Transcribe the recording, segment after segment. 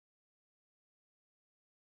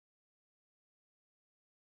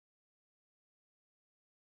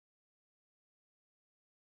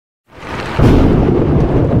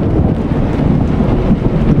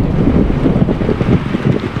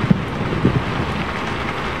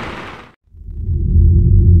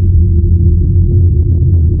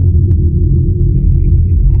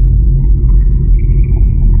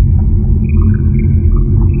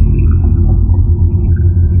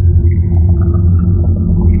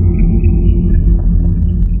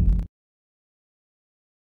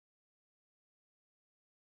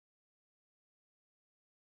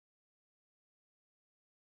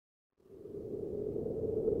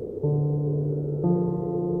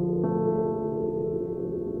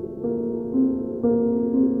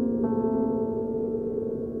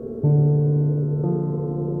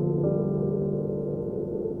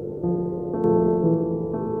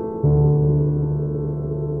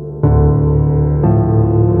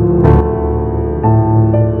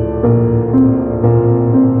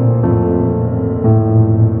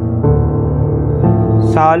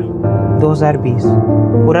2020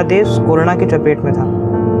 पूरा देश कोरोना की चपेट में था।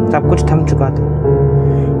 सब कुछ थम चुका था,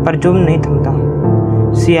 पर जुर्म नहीं थमता।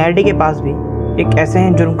 CID के पास भी एक ऐसे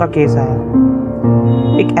ही जुर्म का केस आया।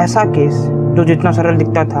 एक ऐसा केस जो जितना सरल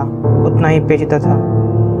दिखता था उतना ही पेचीदा था।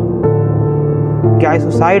 क्या ये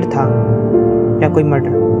सुसाइड था या कोई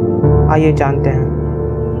मर्डर? आइए जानते हैं।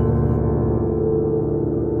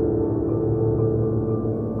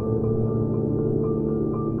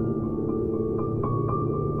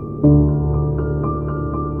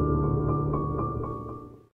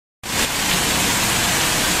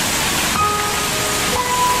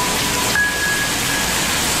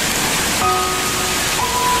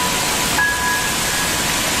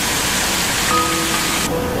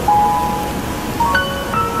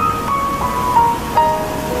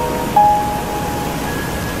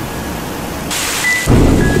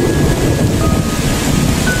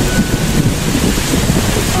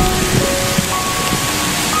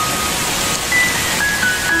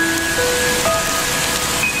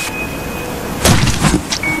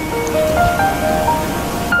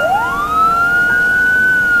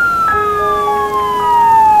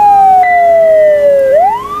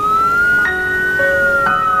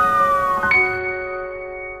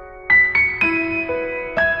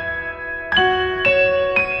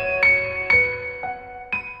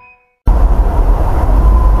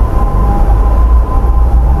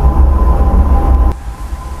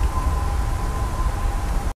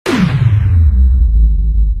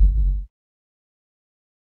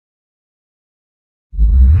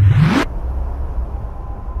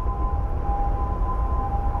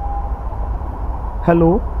 हेलो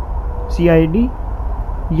CID,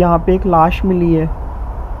 यहाँ पे एक लाश मिली है।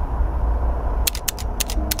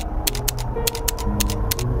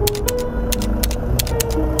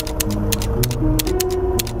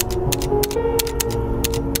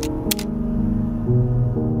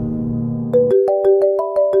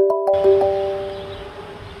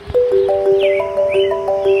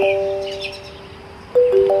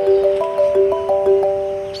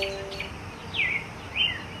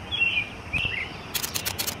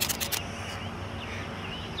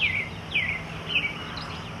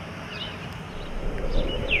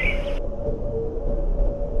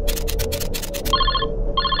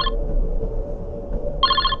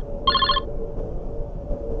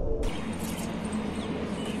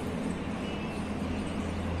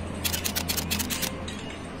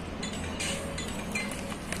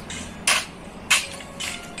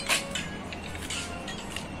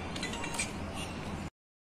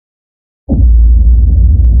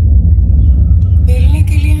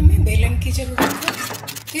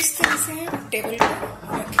 इस तरह से हम टेबल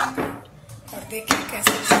पर रखेंगे और देखिए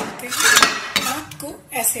कैसे चलते हैं। हाथ को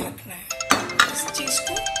ऐसे रखना है, इस चीज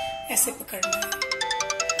को ऐसे पकड़ना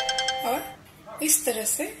है और इस तरह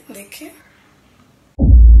से देखिए।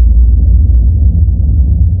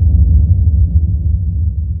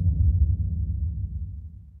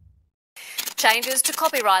 Changes to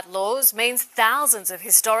copyright laws means thousands of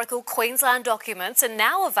historical Queensland documents are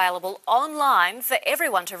now available online for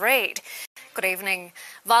everyone to read. Good evening.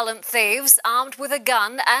 Violent thieves armed with a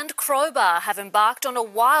gun and crowbar have embarked on a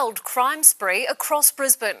wild crime spree across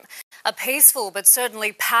Brisbane. A peaceful but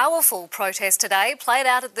certainly powerful protest today played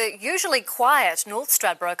out at the usually quiet North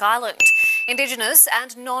Stradbroke Island. Indigenous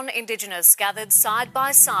and non-Indigenous gathered side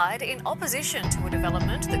by side in opposition to a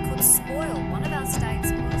development that could spoil one of our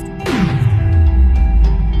state's most...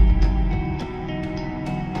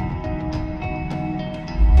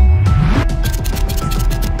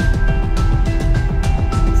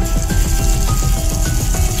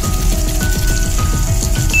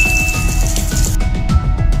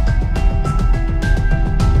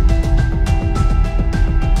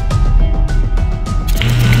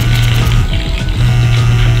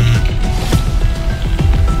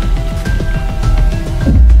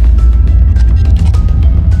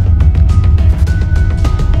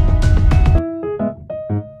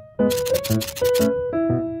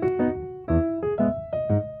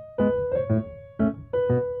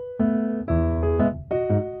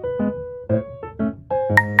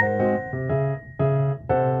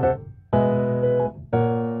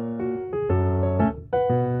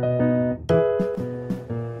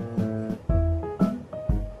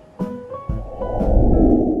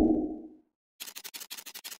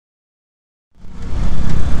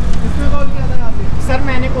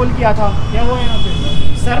 call किया था। क्या हुआ यहाँ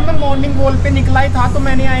पे? Sir मैं morning wall पे निकला ही था तो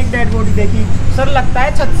मैंने यहाँ एक डेड बॉडी देखी। सर लगता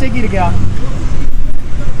है छत से गिर गया।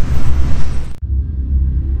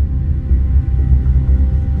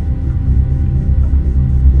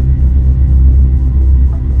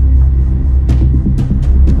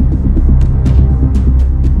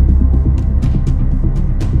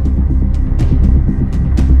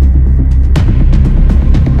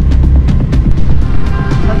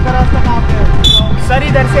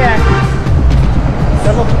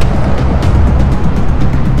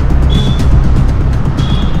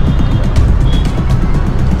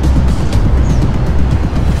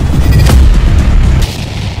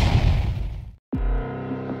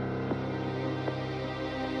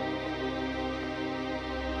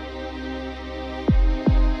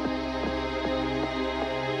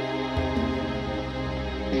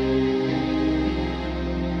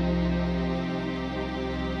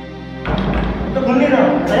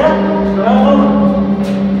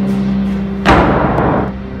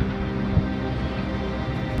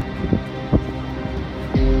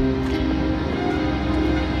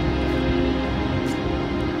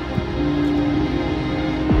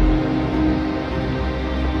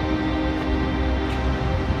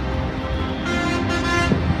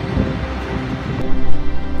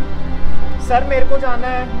 सर मेरे को जाना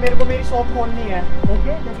है, मेरे को मेरी शॉप खोलनी है।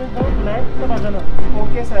 ओके, लेकिन फोन बुलाए तब आ जाना।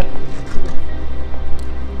 Okay sir.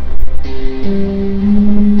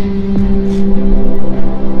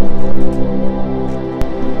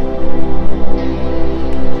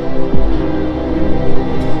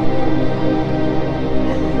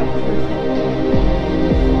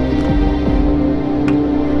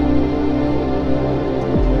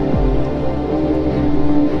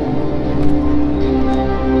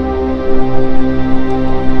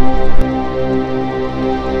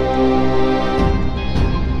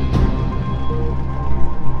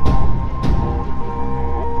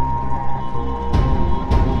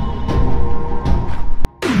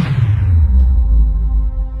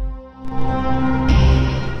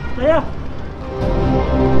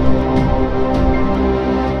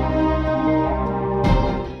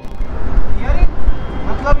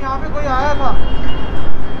 मतलब यहाँ पे कोई आया था?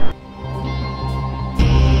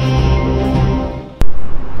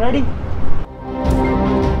 फ्रेडी,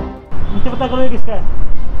 मुझे पता करो ये किसका है।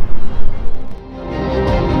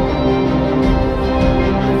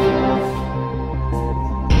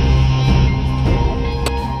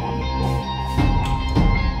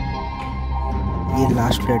 ये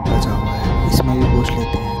लास्ट फ्लैट बचा हुआ है, इसमें भी पूछ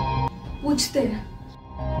लेते हैं। पूछते हैं।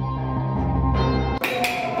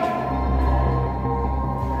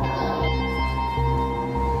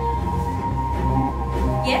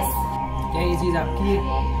 यस, क्या ये चीज आपकी है?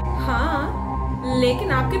 हाँ,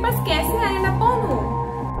 लेकिन आपके पास कैसे आया? ना कौन हो?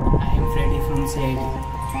 I am Freddy from C.I.D।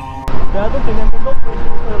 क्या तो पेमेंट को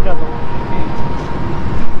कर जाता हूँ।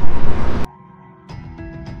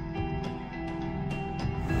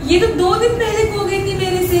 ये तो 2 दिन पहले खो गई थी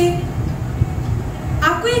मेरे से।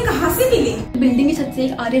 आपको ये कहाँ से मिली? बिल्डिंग की छत से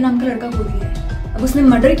एक आर्य नाम का लड़का खो गया है। अब उसने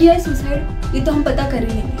मर्डर किया है, सुसाइड, ये तो हम पता कर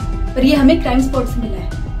ही लेंगे, पर ये हमें क्राइम स्पॉट से मिला है।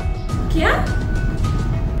 क्या?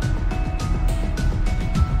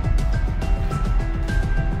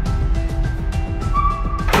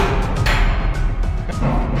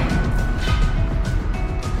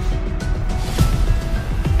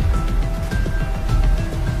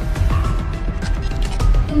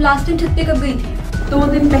 तुम लास्ट टाइम छत पे कब गई थी? 2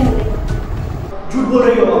 दिन पहले। झूठ बोल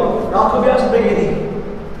रही हो आप, रात को भी आप छत पे गई थी।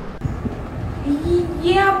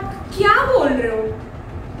 ये आप क्या बोल रहे हो?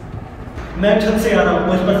 मैं छत से आ रहा हूँ,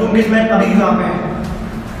 मुझे परफ्यूम की स्मेल अभी यहाँ पे है।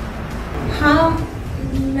 हाँ,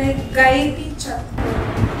 मैं गई थी छत।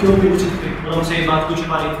 क्यों भी छत पे? और हमसे ये बात कुछ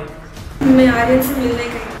छुपा रही थी। मैं आर्यन से मिलने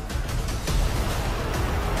गई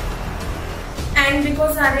एंड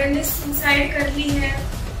बिकॉज आर्यन ने सुसाइड कर ली है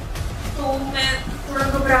तो मैं थोड़ा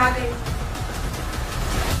घबरा गई।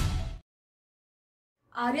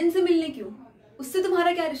 आर्यन से मिलने क्यों? उससे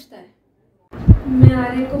तुम्हारा क्या रिश्ता है? मैं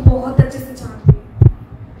आर्यन को बहुत अच्छे से जानती हूँ।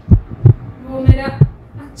 वो मेरा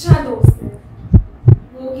अच्छा दोस्त है।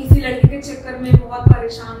 वो किसी लड़के के चक्कर में बहुत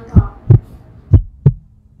परेशान था,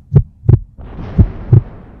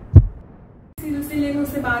 इसीलिए मैं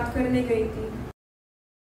उससे बात करने गई थी,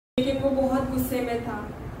 लेकिन वो बहुत गुस्से में था।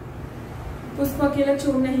 उसको अकेला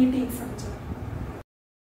छोड़ना ही ठीक समझा।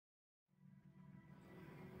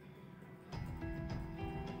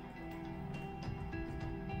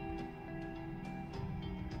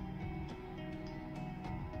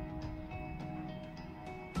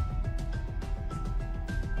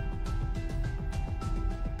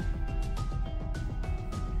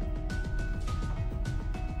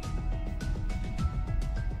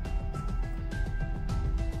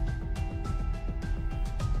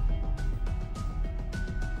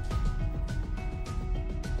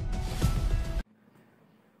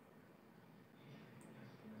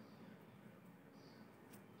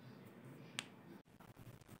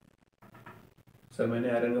 सर मैंने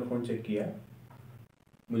आर्यन का फ़ोन चेक किया है,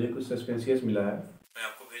 मुझे कुछ सस्पेंशियस मिला है। मैं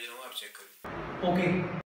आपको भेज रहा हूँ, आप चेक करिए। ओके।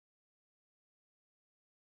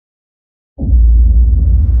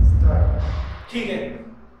 ठीक है,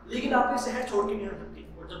 लेकिन आप ये शहर छोड़ के नहीं रह सकती,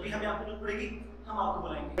 और जब भी हमें आपको जरूरत पड़ेगी हम आपको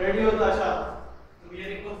बुलाएंगे। रेडी हो ताशा, तुम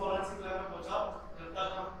ये को फॉरेंसिक लैब में पहुंचाओ, जब तक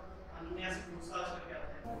हम दुनिया से पूछताछ करके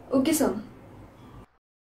आते हैं। Okay sir.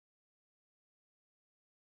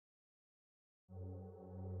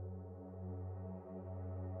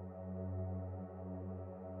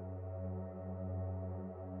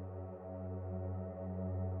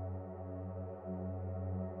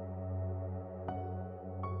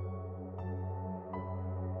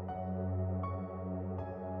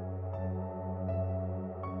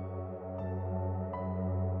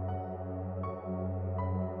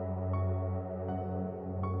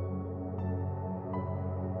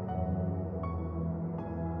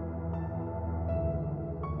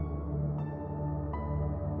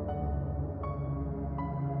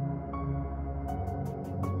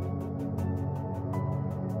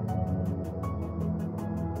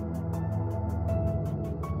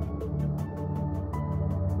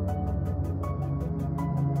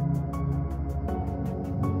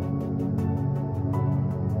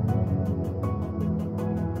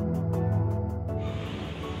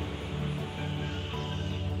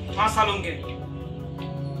 हाँ सालुंखे।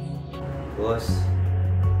 बॉस,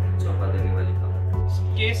 चौंका देने वाली खबर। इस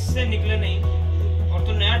केस से निकले नहीं और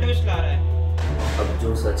तो नया ट्विस्ट ला रहा है। अब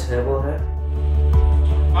जो सच है वो है।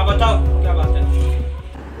 हाँ बताओ क्या बात है।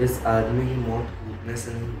 इस आदमी की मौत कूदने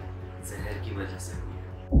से नहीं, जहर की वजह से हुई है।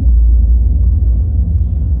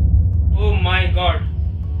 ओह माय गॉड,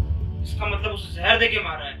 इसका मतलब उसे जहर देके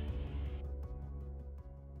मारा है।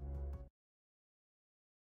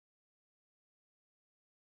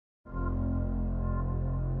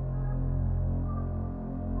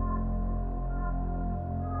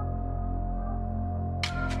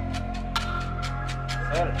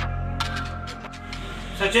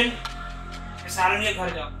 सचिन, सारण के घर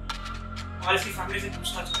जाओ और इसकी फैमिली से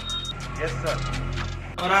पूछताछ करो। Yes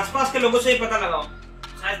sir. और आसपास के लोगों से ही पता लगाओ,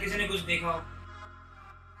 शायद किसी ने कुछ देखा हो।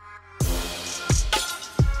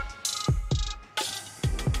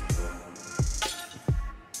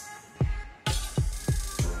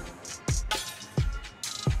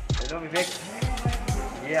 हेलो विवेक,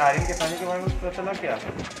 ये आर्यन के थाने के बारे में पता चला क्या?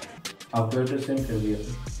 आपको एड्रेस सेंड कर दिया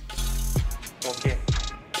था। ओके।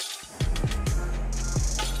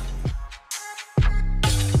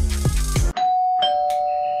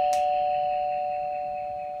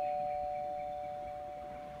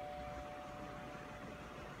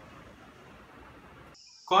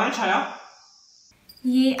 कौन है छाया?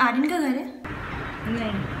 ये आर्यन का घर है?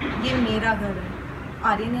 नहीं, ये मेरा घर है।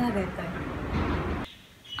 आर्यन यहाँ रहता है।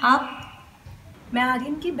 आप? मैं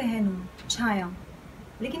आर्यन की बहन हूँ, छाया।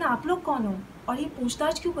 लेकिन आप लोग कौन हो और ये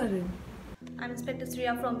पूछताछ क्यों कर रहे हो? I am inspector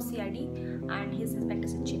Shreya from C.I.D and he is inspector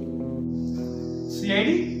Sachin. C.I.D?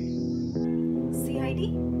 C.I.D?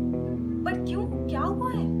 पर क्यों, क्या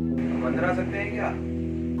हुआ है? हम अंदर आ सकते हैं क्या?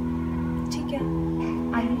 ठीक है,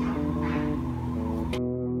 आइए।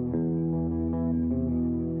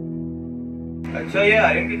 अच्छा, ये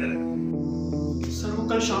आर्यन की तरह। सर वो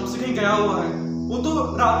कल शाम से कहीं गया हुआ है, वो तो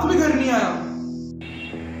रात को भी घर नहीं आया।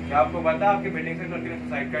 क्या आपको पता आपकी बिल्डिंग से लड़की ने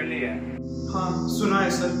सुसाइड कर ली है? हाँ सुना है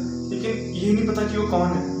सर, लेकिन ये नहीं पता कि वो कौन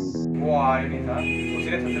है। वो आर्यन ही था, उसी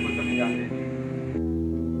ने सबसे कुछ अपनी जान दे दी।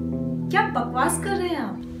 क्या बकवास कर रहे हैं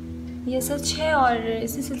आप? ये सच है और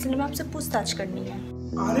इसी सिलसिले में आपसे पूछताछ करनी है।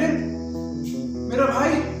 आर्यन मेरा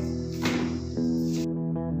भाई।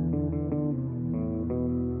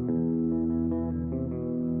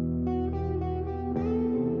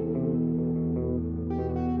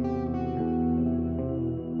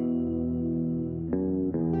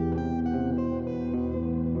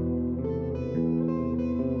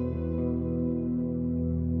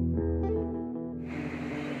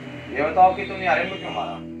 ये बताओ कि तुमने आर्यन को क्यों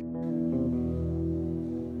मारा?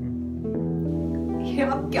 ये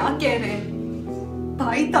आप क्या कह रहे हैं?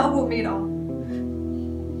 भाई था वो मेरा,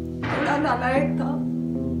 थोड़ा नालायक था,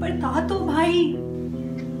 पर था तो भाई।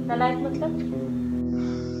 नालायक मतलब?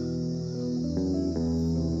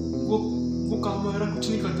 वो काम वगैरह कुछ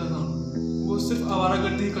नहीं करता था, वो सिर्फ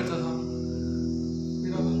आवारागर्दी ही करता था।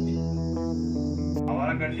 मेरा भाई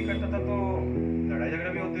आवारागर्दी करता था तो लड़ाई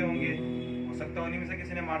झगड़ा भी होते होंगे, हो सकता है उन्हीं में से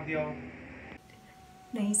किसी ने मार दिया हो।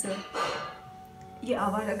 नहीं सर, ये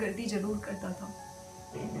आवारागर्दी जरूर करता था,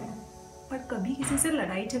 पर कभी किसी से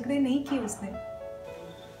लड़ाई झगड़े नहीं किए उसने।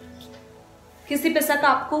 किसी पे शक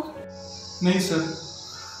आपको? नहीं सर।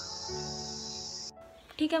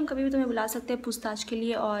 ठीक है, हम कभी भी तुम्हें बुला सकते हैं पूछताछ के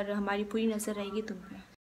लिए और हमारी पूरी नजर रहेगी तुम पे।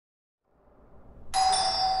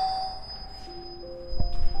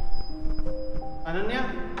 अनन्या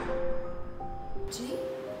जी,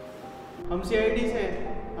 हम C.I.D से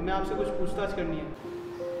हैं, हमें आपसे कुछ पूछताछ करनी है।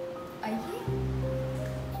 आइए।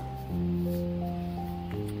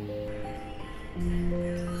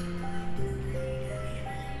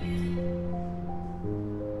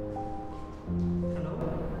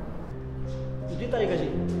 जी तारिका जी।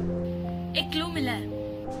 एक क्लू मिला है।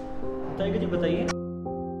 तारिका जी बताइए।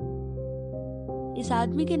 इस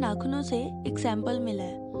आदमी के नाखूनों से एक सैंपल मिला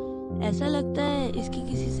है। ऐसा लगता है इसकी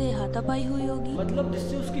किसी से हाथापाई हुई होगी। मतलब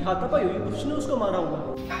जिससे उसकी हाथापाई हुई उसने उसको मारा होगा।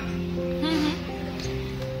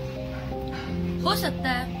 हो सकता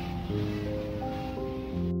है।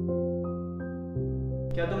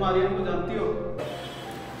 क्या तुम आर्यन को जानती हो?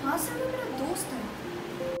 हाँ सर, वो मेरा दोस्त है।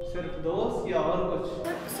 सिर्फ दोस्त या और कुछ?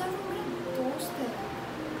 सर वो मेरा दोस्त है,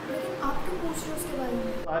 लेकिन आप क्यों पूछ रहे हो उसके बारे में?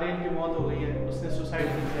 आर्यन की मौत हो गई है, उसने सुसाइड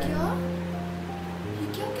किया है। क्या? ये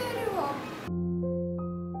क्या कह रहे हो आप?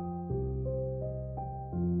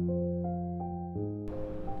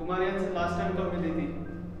 तुम आर्यन से लास्ट टाइम कब मिली थी?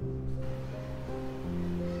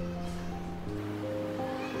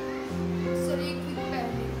 सर एक वीक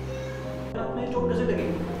पहले। आपने चोट कैसे लगी?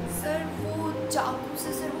 सर वो चाकू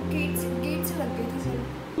से, सर वो गेट से लग गई थी सर।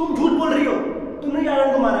 तुम झूठ बोल रही हो, तुमने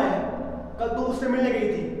आर्यन को मारा है। कल तुम उससे मिलने गई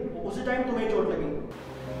थी। उसी टाइम तुम्हें चोट लगी।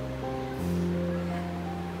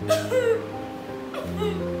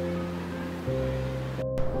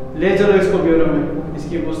 ले चलो इसको ब्यूरो में,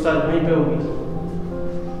 इसकी पूछताछ वहीं पे होगी।